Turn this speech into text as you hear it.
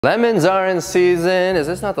Lemons are in season. Is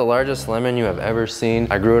this not the largest lemon you have ever seen?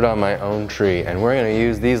 I grew it on my own tree, and we're gonna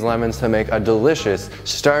use these lemons to make a delicious,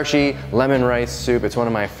 starchy lemon rice soup. It's one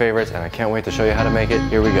of my favorites, and I can't wait to show you how to make it.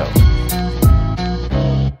 Here we go.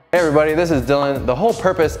 Hey everybody, this is Dylan. The whole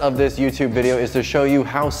purpose of this YouTube video is to show you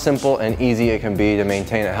how simple and easy it can be to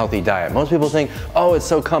maintain a healthy diet. Most people think, oh, it's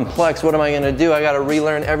so complex, what am I gonna do? I gotta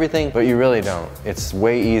relearn everything, but you really don't. It's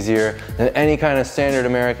way easier than any kind of standard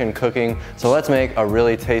American cooking. So let's make a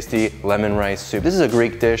really tasty lemon rice soup. This is a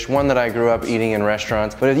Greek dish, one that I grew up eating in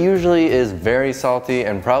restaurants, but it usually is very salty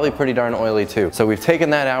and probably pretty darn oily too. So we've taken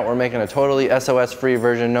that out, we're making a totally SOS-free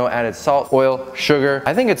version, no added salt, oil, sugar.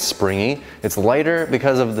 I think it's springy, it's lighter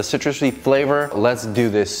because of the citrusy flavor. Let's do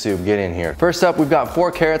this soup, get in here. First up, we've got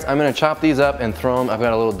 4 carrots. I'm gonna chop these up and throw them. I've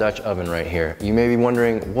got a little Dutch oven right here. You may be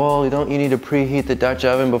wondering, well, don't you need to preheat the Dutch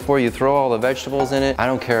oven before you throw all the vegetables in it? I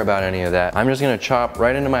don't care about any of that. I'm just gonna chop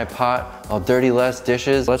right into my pot. I'll dirty less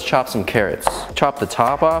dishes. Let's chop some carrots. Chop the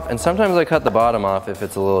top off, and sometimes I cut the bottom off if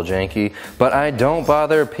it's a little janky, but I don't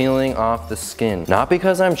bother peeling off the skin. Not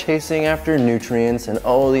because I'm chasing after nutrients and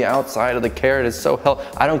oh, the outside of the carrot is so healthy.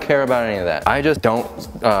 I don't care about any of that. I just don't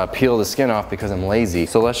peel the skin off because I'm lazy.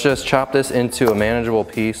 So let's just chop this into a manageable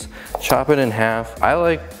piece, chop it in half. I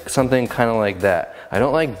like something kind of like that. I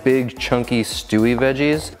don't like big, chunky, stewy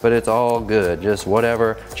veggies, but it's all good, just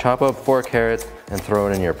whatever. Chop up 4 carrots and throw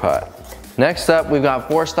it in your pot. Next up, we've got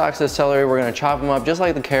 4 stalks of celery. We're gonna chop them up just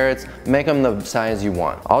like the carrots, make them the size you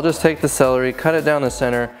want. I'll just take the celery, cut it down the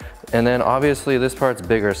center, and then obviously this part's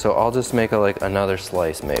bigger, so I'll just make like another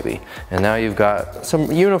slice maybe. And now you've got some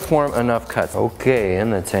uniform enough cuts. Okay,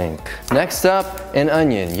 in the tank. Next up, an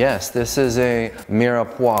onion. Yes, this is a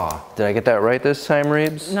mirepoix. Did I get that right this time,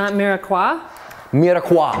 Reeves? Not mirepoix?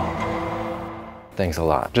 Mirepoix. Thanks a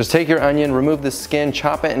lot. Just take your onion, remove the skin,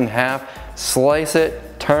 chop it in half, slice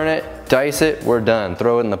it, turn it, dice it, we're done.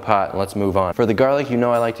 Throw it in the pot and let's move on. For the garlic, you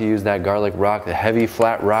know I like to use that garlic rock, the heavy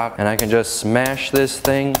flat rock, and I can just smash this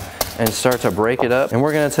thing and start to break it up. And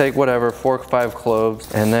we're gonna take whatever, 4 or 5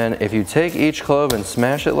 cloves, and then if you take each clove and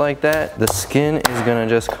smash it like that, the skin is gonna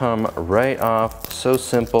just come right off. So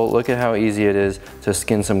simple. Look at how easy it is to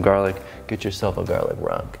skin some garlic. Get yourself a garlic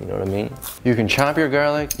rock, you know what I mean? You can chop your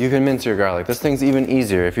garlic, you can mince your garlic. This thing's even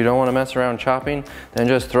easier. If you don't wanna mess around chopping, then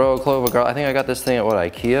just throw a clove of garlic. I think I got this thing at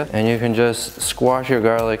IKEA, and you can just squash your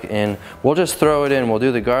garlic in. We'll just throw it in, we'll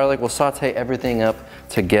do the garlic, we'll saute everything up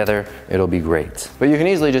together, it'll be great. But you can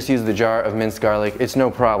easily just use the jar of minced garlic, it's no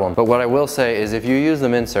problem. But what I will say is if you use the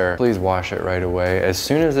mincer, please wash it right away. As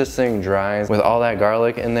soon as this thing dries with all that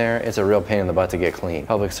garlic in there, it's a real pain in the butt to get clean.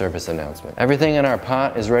 Public service announcement. Everything in our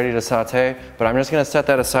pot is ready to saute, but I'm just gonna set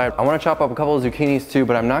that aside. I wanna chop up a couple of zucchinis too,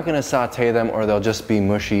 but I'm not gonna saute them or they'll just be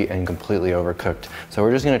mushy and completely overcooked. So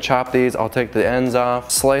we're just gonna chop these. I'll take the ends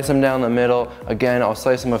off, slice them down the middle. Again, I'll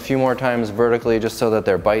slice them a few more times vertically just so that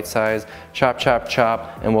they're bite-sized. Chop, chop,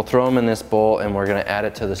 chop, and we'll throw them in this bowl and we're gonna add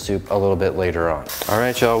it to the soup a little bit later on. All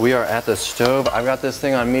right, y'all, we are at the stove. I've got this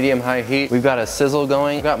thing on medium-high heat. We've got a sizzle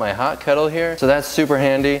going. I've got my hot kettle here, so that's super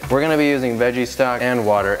handy. We're gonna be using veggie stock and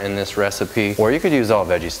water in this recipe, or you could use all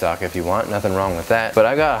veggie stock if you want, nothing wrong with that. But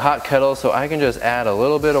I got a hot kettle, so I can just add a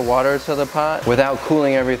little bit of water to the pot without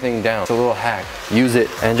cooling everything down. It's a little hack. Use it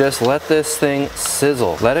and just let this thing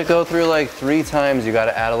sizzle. Let it go through like 3 times. You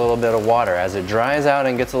gotta add a little bit of water. As it dries out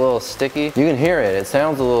and gets a little sticky, you can hear it. It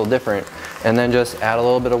sounds a little different. And then just add a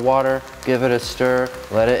little bit of water, give it a stir,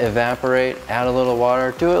 let it evaporate, add a little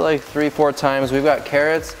water. Do it like 3 or 4 times. We've got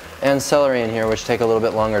carrots and celery in here, which take a little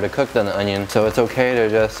bit longer to cook than the onion. So it's okay to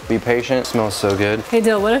just be patient. It smells so good. Hey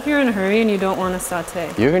Dill, what if you're in a hurry and you don't want to saute?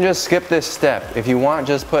 You can just skip this step. If you want,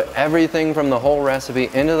 just put everything from the whole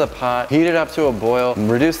recipe into the pot, heat it up to a boil,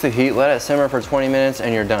 reduce the heat, let it simmer for 20 minutes,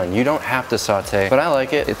 and you're done. You don't have to saute, but I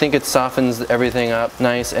like it. I think it softens everything up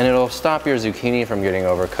nice, and it'll stop your zucchini from getting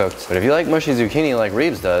overcooked. But if you like mushy zucchini like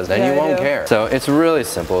Reeves does, then you won't care. So it's really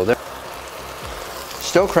simple. They're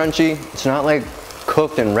still crunchy. It's not like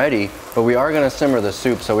cooked and ready, but we are gonna simmer the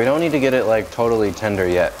soup, so we don't need to get it like totally tender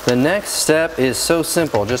yet. The next step is so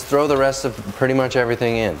simple. Just throw the rest of pretty much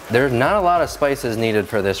everything in. There's not a lot of spices needed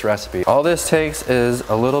for this recipe. All this takes is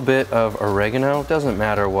a little bit of oregano. Doesn't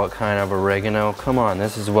matter what kind of oregano. Come on,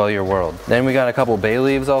 this is well your world. Then we got a couple bay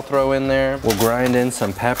leaves I'll throw in there. We'll grind in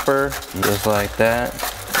some pepper, just like that.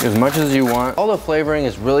 as much as you want. All the flavoring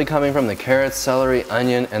is really coming from the carrots, celery,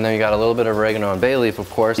 onion, and then you got a little bit of oregano and bay leaf, of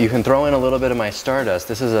course. You can throw in a little bit of my Stardust.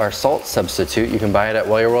 This is our salt substitute. You can buy it at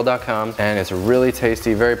wellyourworld.com, and it's a really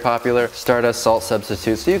tasty, very popular Stardust salt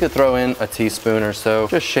substitute. So you could throw in a teaspoon or so,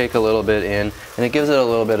 just shake a little bit in, and it gives it a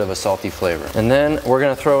little bit of a salty flavor. And then we're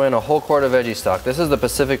gonna throw in a whole quart of veggie stock. This is the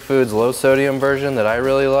Pacific Foods low sodium version that I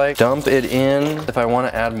really like. Dump it in. If I wanna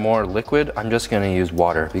add more liquid, I'm just gonna use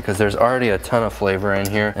water because there's already a ton of flavor in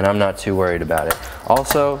here and I'm not too worried about it.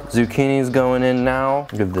 Also, zucchini's going in now.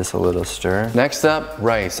 Give this a little stir. Next up,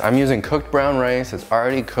 rice. I'm using cooked brown rice. It's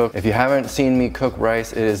already cooked. If you haven't seen me cook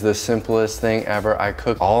rice, it is the simplest thing ever. I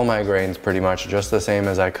cook all my grains pretty much just the same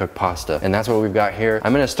as I cook pasta. And that's what we've got here.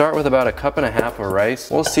 I'm gonna start with about 1.5 cups of rice.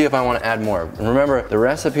 We'll see if I wanna add more. And remember, the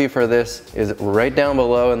recipe for this is right down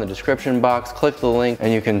below in the description box. Click the link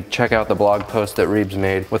and you can check out the blog post that Reeb's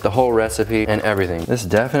made with the whole recipe and everything. This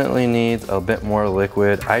definitely needs a bit more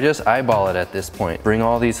liquid. I just eyeball it at this point. Bring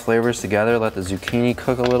all these flavors together, let the zucchini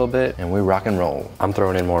cook a little bit, and we rock and roll. I'm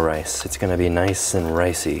throwing in more rice. It's gonna be nice and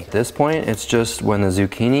ricey. At this point, it's just when the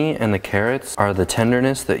zucchini and the carrots are the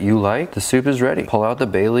tenderness that you like, the soup is ready. Pull out the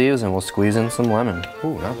bay leaves and we'll squeeze in some lemon.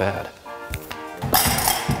 Ooh, not bad.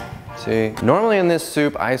 See, normally in this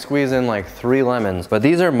soup, I squeeze in like 3 lemons, but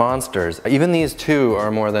these are monsters. Even these 2 are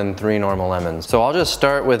more than 3 normal lemons. So I'll just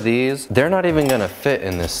start with these. They're not even gonna fit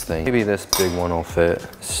in this thing. Maybe this big one will fit.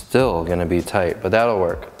 Still gonna be tight, but that'll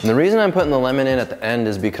work. And the reason I'm putting the lemon in at the end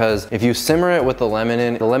is because if you simmer it with the lemon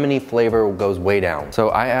in, the lemony flavor goes way down. So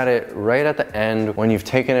I add it right at the end when you've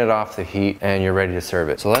taken it off the heat and you're ready to serve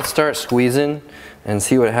it. So let's start squeezing and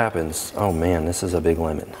see what happens. Oh man, this is a big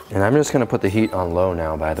lemon. And I'm just gonna put the heat on low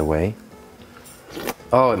now, by the way.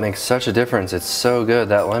 Oh, it makes such a difference. It's so good.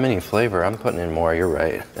 That lemony flavor, I'm putting in more, you're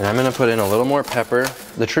right. And I'm gonna put in a little more pepper.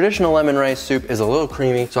 The traditional lemon rice soup is a little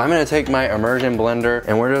creamy, so I'm gonna take my immersion blender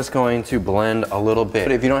and we're just going to blend a little bit.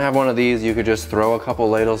 But if you don't have one of these, you could just throw a couple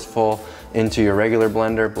ladles full into your regular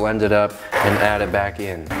blender, blend it up, and add it back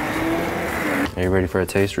in. Are you ready for a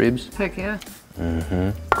taste, Reebs? Heck yeah.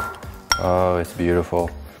 Oh, it's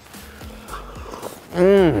beautiful.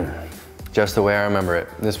 Just the way I remember it.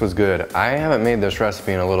 This was good. I haven't made this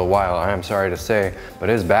recipe in a little while, I am sorry to say, but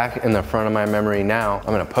it's back in the front of my memory now.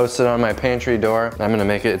 I'm gonna post it on my pantry door. I'm gonna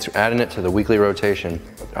make it, it's adding it to the weekly rotation.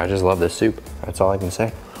 I just love this soup. That's all I can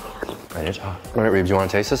say. And it's hot. All right, Reebs, you wanna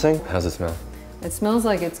taste this thing? How's it smell? It smells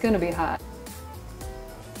like it's gonna be hot.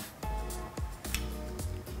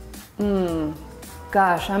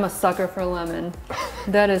 Gosh, I'm a sucker for lemon.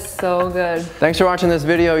 That is so good. Thanks for watching this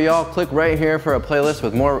video, y'all. Click right here for a playlist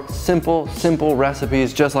with more simple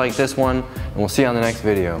recipes just like this one, and we'll see you on the next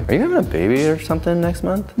video. Are you having a baby or something next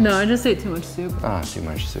month? No, I just ate too much soup. Ah, too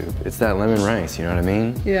much soup. It's that lemon rice, you know what I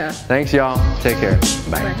mean? Yeah. Thanks, y'all. Take care.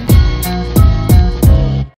 Bye. Bye.